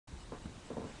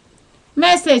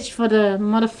Message for the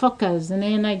motherfuckers in the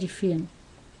energy field.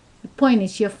 The point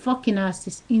is, your fucking ass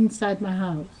is inside my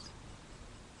house.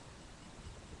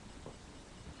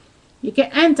 You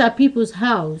can enter people's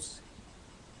house.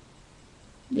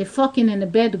 They're fucking in the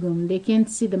bedroom. They can't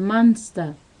see the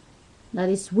monster that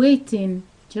is waiting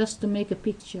just to make a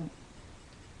picture.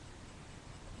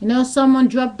 You know, someone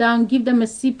drop down, give them a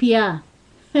CPR.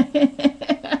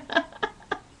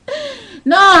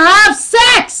 No, have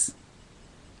sex!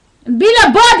 Build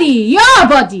a body, your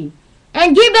body,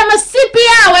 and give them a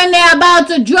CPR when they're about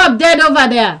to drop dead over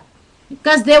there.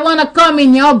 Because they want to come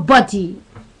in your body.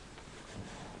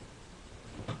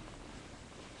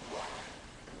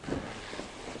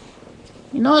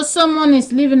 You know, someone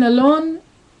is living alone.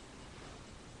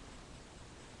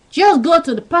 Just go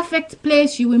to the perfect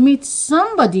place. You will meet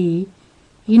somebody.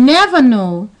 You never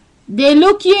know. They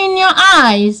look you in your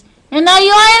eyes and now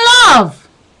you're in love.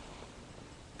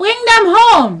 Bring them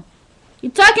home.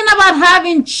 You're talking about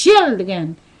having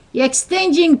children. You're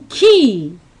exchanging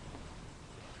key.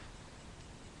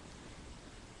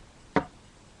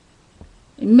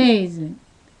 Amazing.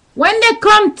 When they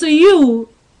come to you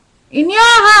in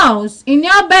your house, in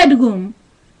your bedroom,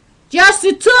 just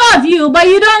the two of you, but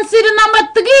you don't see the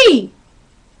number 3.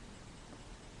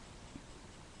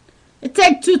 It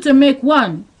takes 2 to make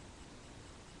 1.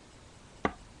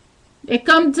 They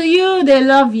come to you, they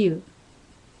love you.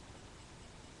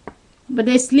 But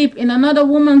they sleep in another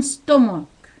woman's stomach.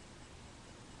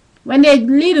 When they're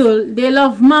little, they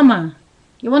love mama.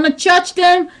 You want to touch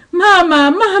them?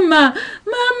 Mama, mama,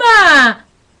 mama.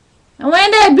 And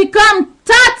when they become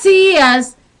 30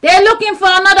 years, they're looking for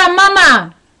another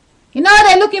mama. You know,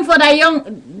 they're looking for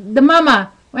the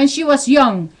mama when she was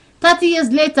young. 30 years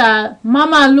later,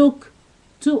 mama look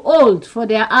too old for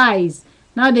their eyes.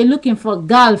 Now they're looking for a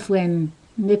girlfriend.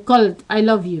 They call it, I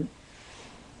love you.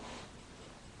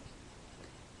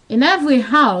 In every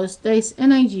house, there is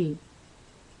energy.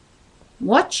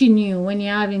 Watching you when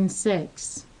you're having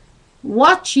sex.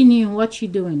 Watching you, what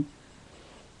you're doing.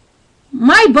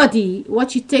 My body,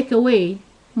 what you take away,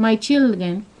 my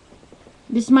children,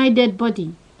 this is my dead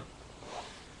body.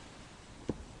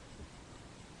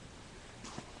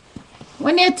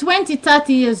 When they're 20,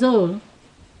 30 years old,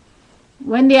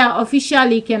 when they are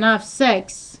officially can have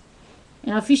sex,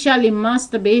 and officially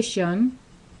masturbation,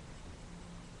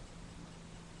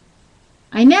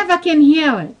 I never can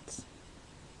hear it.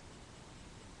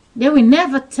 They will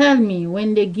never tell me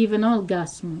when they give an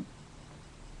orgasm.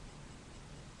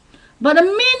 But the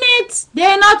minute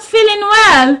they're not feeling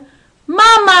well,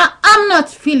 Mama, I'm not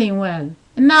feeling well.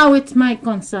 And now it's my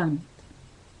concern.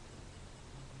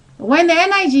 When the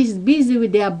energy is busy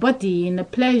with their body in the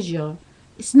pleasure,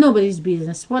 it's nobody's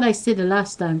business. What I said the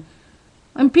last time.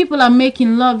 When people are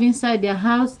making love inside their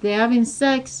house, they're having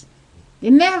sex, they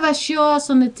never show us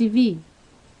on the TV.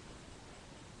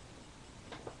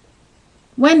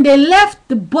 When they left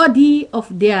the body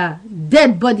of their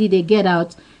dead body, they get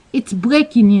out, it's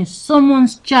breaking news.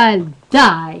 Someone's child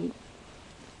died.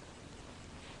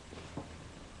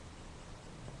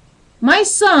 My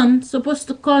son supposed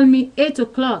to call me 8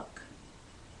 o'clock.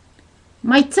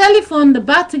 My telephone, the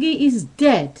battery is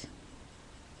dead.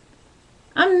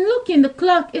 I'm looking, the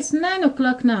clock, it's 9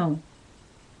 o'clock now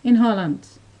in Holland.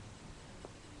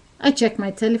 I check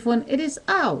my telephone, it is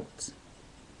out.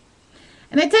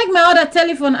 And I take my other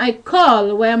telephone, I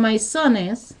call where my son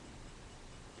is.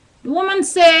 The woman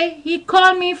say, he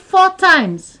called me 4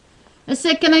 times. I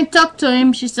said, can I talk to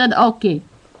him? She said, okay.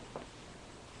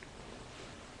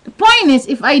 The point is,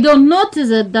 if I don't notice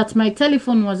it, that my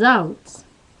telephone was out,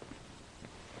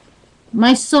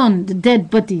 my son, the dead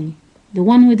body, the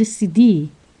one with the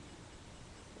CD,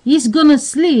 he's gonna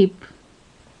sleep.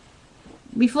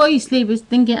 Before he sleep, he's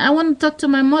thinking, I want to talk to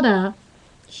my mother.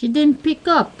 She didn't pick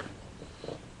up.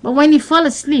 But when he fall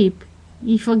asleep,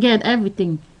 he forget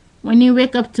everything. When he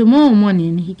wake up tomorrow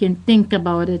morning, he can think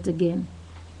about it again.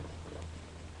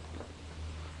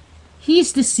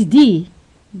 He's the CD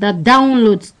that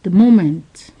downloads the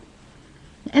moment.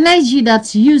 The energy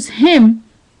that's used him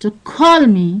to call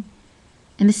me,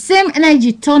 and the same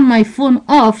energy turned my phone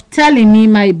off, telling me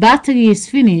my battery is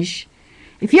finished.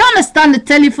 If you understand, the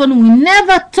telephone will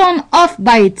never turn off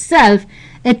by itself.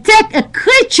 It takes a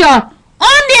creature on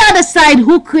the other side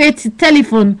who creates the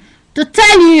telephone to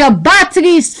tell you your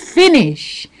battery is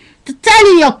finished, to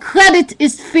tell you your credit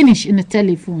is finished in the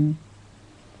telephone.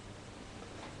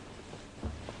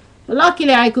 But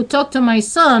luckily, I could talk to my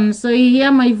son, so he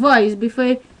hear my voice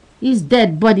before his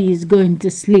dead body is going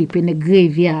to sleep in the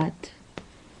graveyard.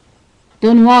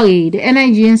 Don't worry, the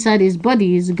energy inside his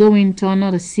body is going to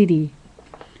another city.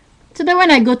 Today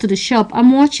when I go to the shop,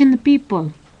 I'm watching the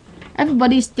people.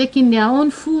 Everybody's taking their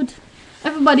own food.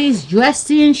 Everybody's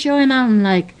dressing and showing up. I'm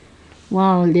like,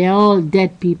 wow, they're all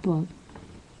dead people.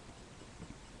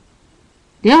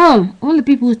 All the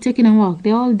people who's taking a walk,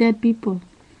 they're all dead people.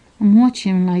 I'm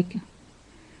watching like,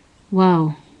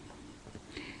 wow.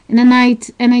 In the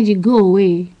night, energy go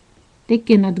away. They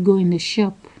cannot go in the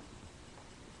shop.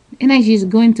 Energy is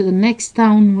going to the next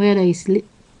town where there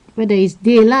is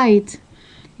daylight.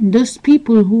 And those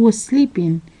people who were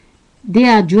sleeping, they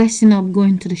are dressing up,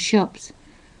 going to the shops.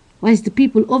 Whereas the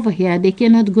people over here, they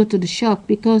cannot go to the shop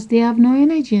because they have no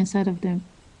energy inside of them.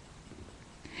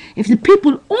 If the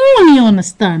people only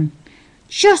understand,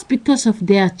 just because of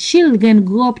their children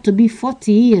grow up to be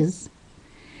 40 years,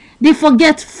 they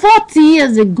forget 40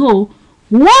 years ago,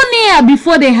 1 year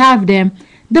before they have them,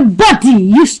 the body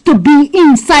used to be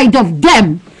inside of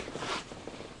them.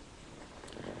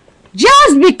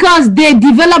 Just because they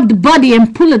developed the body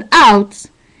and pull it out,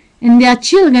 and their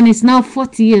children is now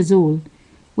 40 years old,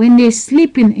 when they're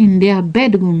sleeping in their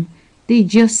bedroom, they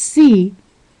just see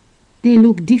they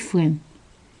look different.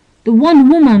 The one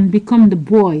woman become the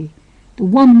boy. The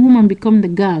one woman become the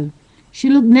girl. She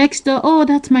look next to her, oh,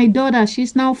 that's my daughter.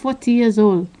 She's now 40 years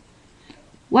old.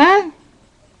 Well,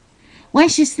 when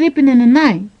she's sleeping in the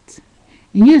night,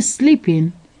 and you're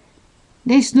sleeping,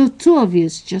 there's no two of you,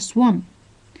 it's just one.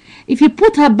 If you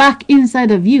put her back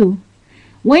inside of you,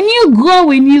 when you're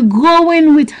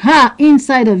growing with her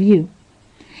inside of you.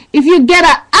 If you get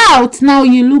her out, now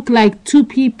you look like two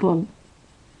people.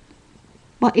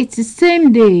 But it's the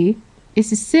same day,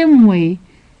 it's the same way.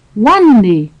 One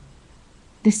day,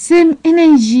 the same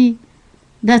energy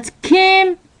that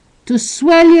came to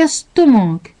swell your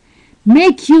stomach,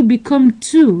 make you become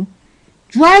two,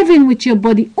 driving with your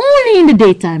body only in the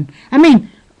daytime. I mean,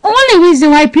 only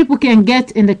reason why people can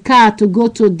get in the car to go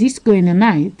to a disco in the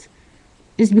night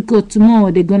is because tomorrow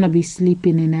they're going to be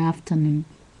sleeping in the afternoon.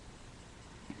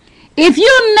 If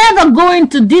you never go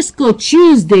into disco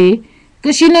Tuesday,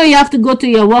 because you know you have to go to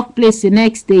your workplace the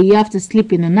next day, you have to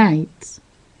sleep in the night.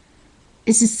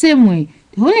 It's the same way.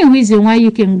 The only reason why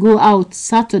you can go out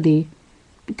Saturday,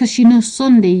 because you know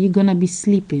Sunday you're going to be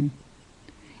sleeping.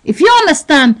 If you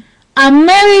understand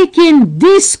American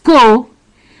disco,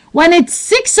 when it's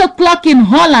 6 o'clock in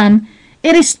Holland,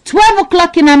 it is 12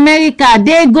 o'clock in America.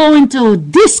 They go into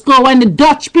disco when the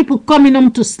Dutch people coming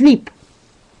home to sleep.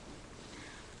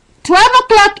 12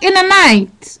 o'clock in the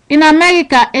night in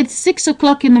America, it's 6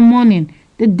 o'clock in the morning.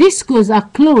 The discos are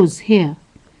closed here.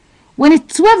 When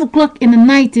it's 12 o'clock in the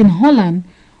night in Holland,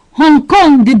 Hong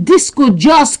Kong, the disco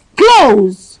just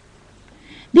closed.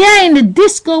 They are in the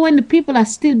disco when the people are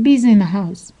still busy in the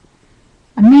house.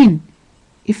 I mean,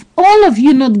 if all of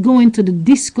you not going to the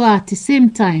disco at the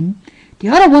same time, the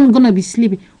other one gonna be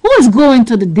sleeping. Who's going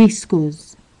to the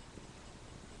discos?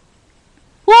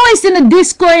 Who is in the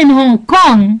disco in Hong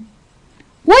Kong?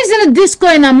 Who is in the disco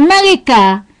in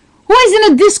America? Who is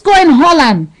in the disco in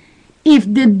Holland? If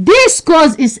the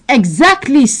discos is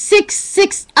exactly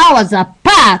six hours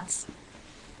apart,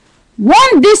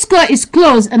 one disco is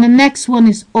closed and the next one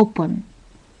is open.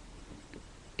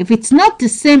 If it's not the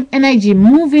same energy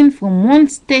moving from one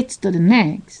state to the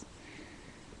next,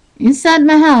 inside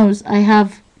my house I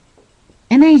have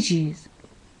energies.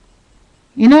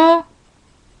 You know,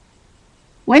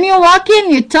 when you're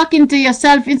walking, you're talking to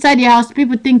yourself inside your house,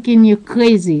 people thinking you're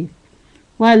crazy.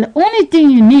 Well, the only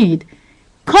thing you need,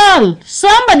 call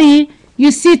somebody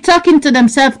you see talking to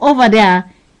themselves over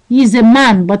there. He's a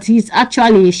man, but he's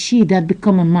actually a she that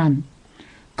become a man.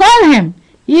 Call him.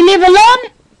 He live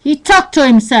alone, he talk to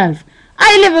himself.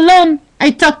 I live alone,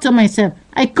 I talk to myself.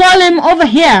 I call him over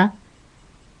here.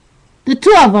 The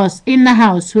two of us in the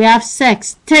house, we have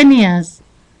sex 10 years.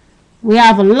 We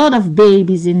have a lot of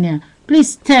babies in there.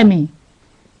 Please tell me,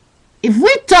 if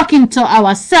we're talking to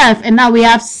ourselves and now we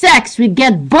have sex, we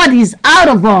get bodies out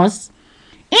of us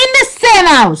in the same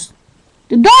house.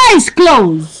 The door is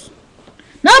closed.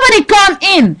 Nobody come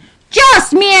in.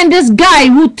 Just me and this guy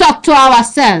who talk to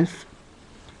ourselves.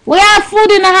 We have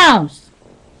food in the house.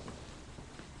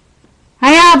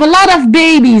 I have a lot of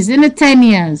babies in the 10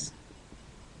 years.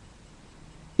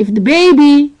 If the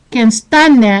baby can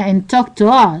stand there and talk to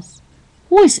us,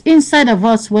 who is inside of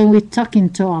us when we're talking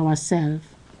to ourselves?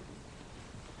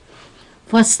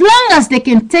 For as long as they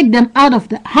can take them out of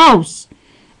the house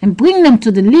and bring them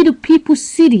to the little people's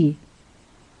city,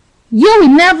 you will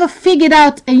never figure it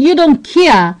out and you don't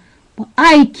care, but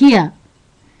I care.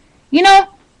 You know,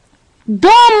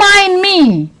 don't mind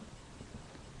me.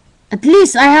 At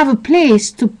least I have a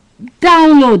place to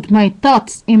download my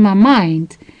thoughts in my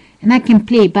mind and I can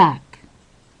play back.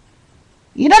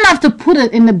 You don't have to put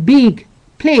it in a big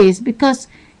place because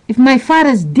if my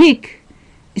father's dick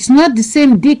is not the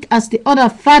same dick as the other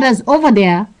fathers over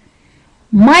there,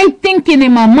 my thinking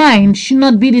in my mind should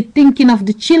not be the thinking of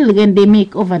the children they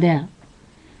make over there.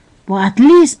 But at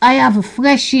least I have a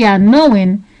fresh air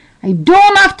knowing I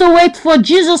don't have to wait for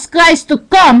Jesus Christ to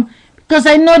come, because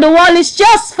I know the world is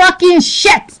just fucking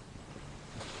shit.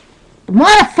 The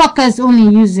motherfucker is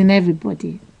only using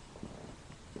everybody.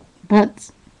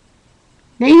 But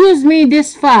they use me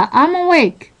this far. I'm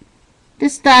awake.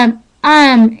 This time I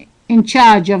am in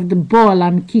charge of the ball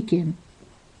I'm kicking.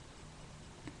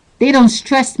 They don't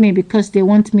stress me because they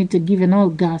want me to give an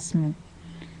orgasm.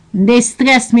 They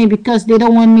stress me because they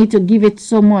don't want me to give it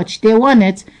so much. They want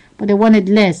it, but they want it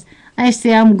less. I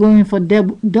say I'm going for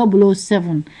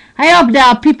 007. I hope there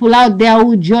are people out there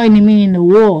who join me in the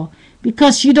war,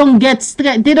 because you don't get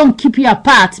stressed. They don't keep you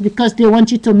apart because they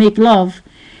want you to make love.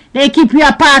 They keep you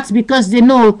apart because they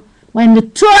know when the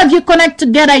two of you connect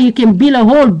together, you can build a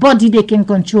whole body they can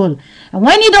control. And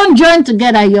when you don't join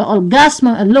together, your orgasm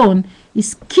alone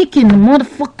is kicking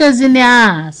motherfuckers in the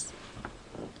ass.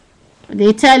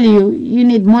 They tell you you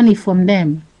need money from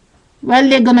them. Well,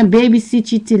 they're gonna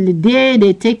babysit you till the day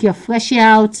they take your fresh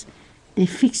out. They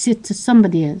fix it to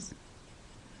somebody else.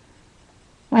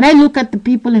 When I look at the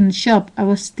people in the shop, I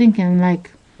was thinking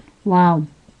like, wow.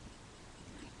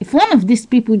 If one of these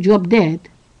people drop dead,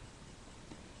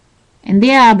 and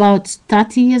they are about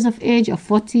 30 years of age or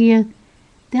 40 years,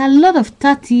 there are a lot of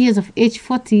 30 years of age,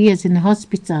 40 years in the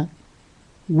hospital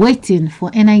waiting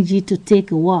for NIG to take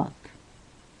a walk.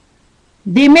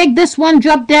 They make this one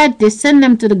drop dead, they send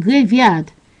them to the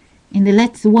graveyard, and they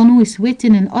let the one who is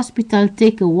waiting in hospital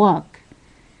take a walk.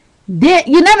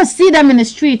 You never see them in the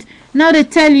street. Now they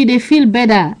tell you they feel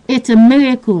better. It's a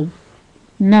miracle.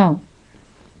 No.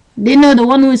 They know the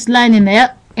one who is lying in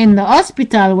the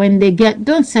hospital when they get,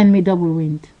 don't send me double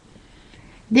wind.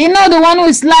 They know the one who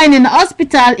is lying in the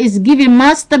hospital is giving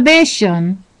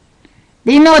masturbation.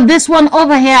 They know this one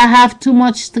over here have too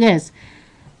much stress.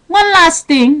 One last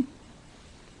thing.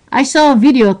 I saw a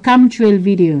video, chemtrail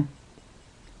video,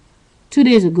 2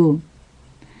 days ago.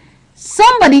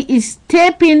 Somebody is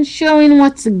taping, showing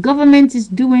what the government is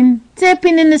doing,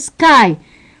 taping in the sky.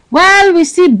 Well, we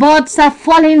see birds are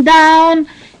falling down.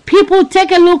 People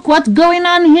take a look what's going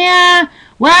on here.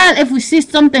 Well, if we see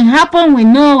something happen, we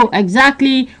know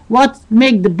exactly what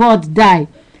make the bird die.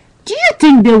 Do you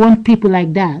think they want people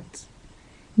like that?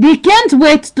 They can't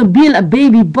wait to build a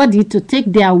baby body to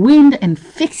take their wind and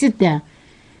fix it there.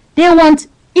 They want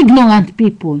ignorant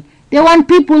people. They want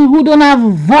people who don't have a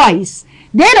voice.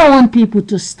 They don't want people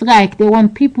to strike. They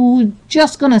want people who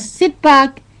just gonna sit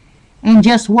back and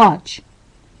just watch.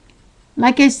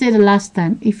 Like I said the last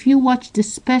time, if you watch the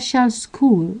special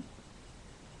school,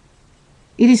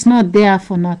 it is not there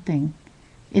for nothing.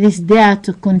 It is there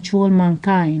to control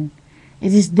mankind.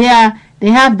 It is there, they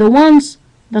have the ones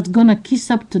that's gonna kiss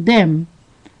up to them,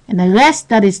 and the rest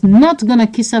that is not gonna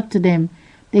kiss up to them.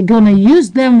 They're gonna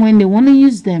use them when they want to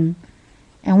use them.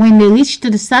 And when they reach to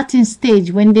the certain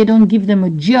stage, when they don't give them a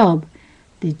job,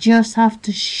 they just have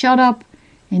to shut up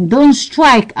and don't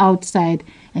strike outside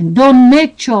and don't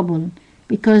make trouble,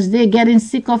 because they're getting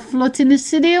sick of floating the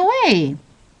city away.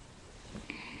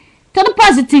 To the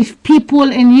positive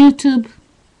people in YouTube,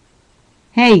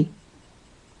 hey,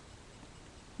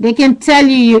 they can tell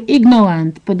you you're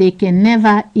ignorant, but they can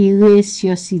never erase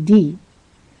your CD.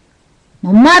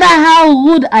 No matter how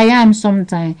rude I am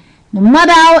sometimes, no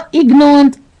matter how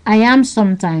ignorant I am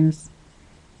sometimes,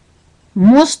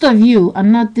 most of you are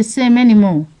not the same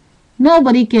anymore.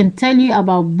 Nobody can tell you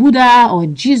about Buddha or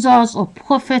Jesus or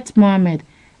Prophet Muhammad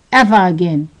ever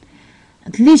again.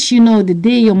 At least you know the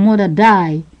day your mother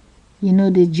died, you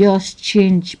know they just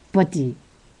change body.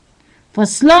 For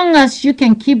as long as you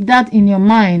can keep that in your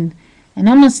mind and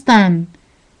understand,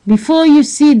 before you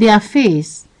see their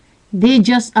face, they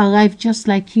just arrived just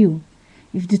like you.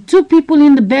 If the two people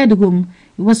in the bedroom,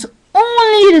 it was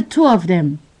only the two of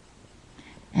them.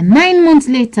 And 9 months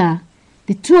later,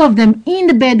 the two of them in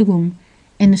the bedroom,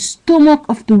 and the stomach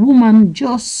of the woman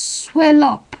just swell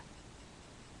up.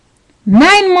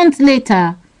 9 months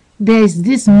later, there is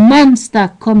this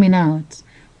monster coming out.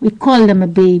 We call them a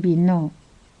baby, no.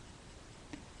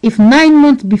 If 9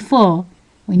 months before,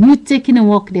 when you're taking a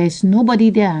walk, there is nobody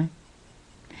there.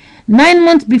 9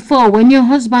 months before, when your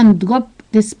husband dropped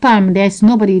the sperm, there is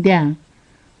nobody there.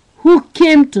 Who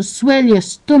came to swell your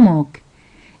stomach?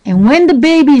 And when the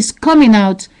baby is coming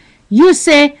out, you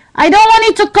say, I don't want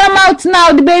it to come out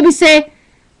now. The baby say,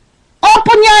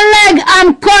 open your leg,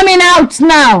 I'm coming out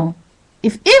now.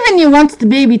 If even you want the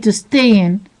baby to stay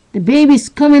in, the baby is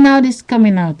coming out, is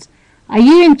coming out. Are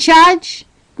you in charge?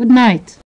 Good night.